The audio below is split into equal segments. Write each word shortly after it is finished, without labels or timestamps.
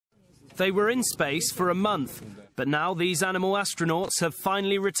They were in space for a month, but now these animal astronauts have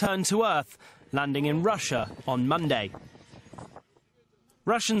finally returned to Earth, landing in Russia on Monday.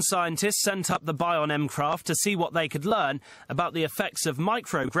 Russian scientists sent up the Bion-M craft to see what they could learn about the effects of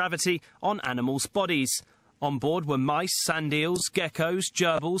microgravity on animals' bodies. On board were mice, sand eels, geckos,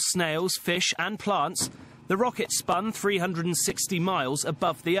 gerbils, snails, fish and plants. The rocket spun 360 miles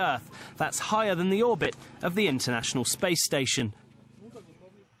above the Earth. That's higher than the orbit of the International Space Station.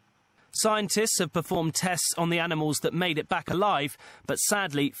 Scientists have performed tests on the animals that made it back alive, but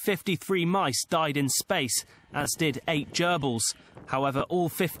sadly 53 mice died in space, as did 8 gerbils. However, all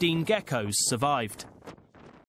 15 geckos survived.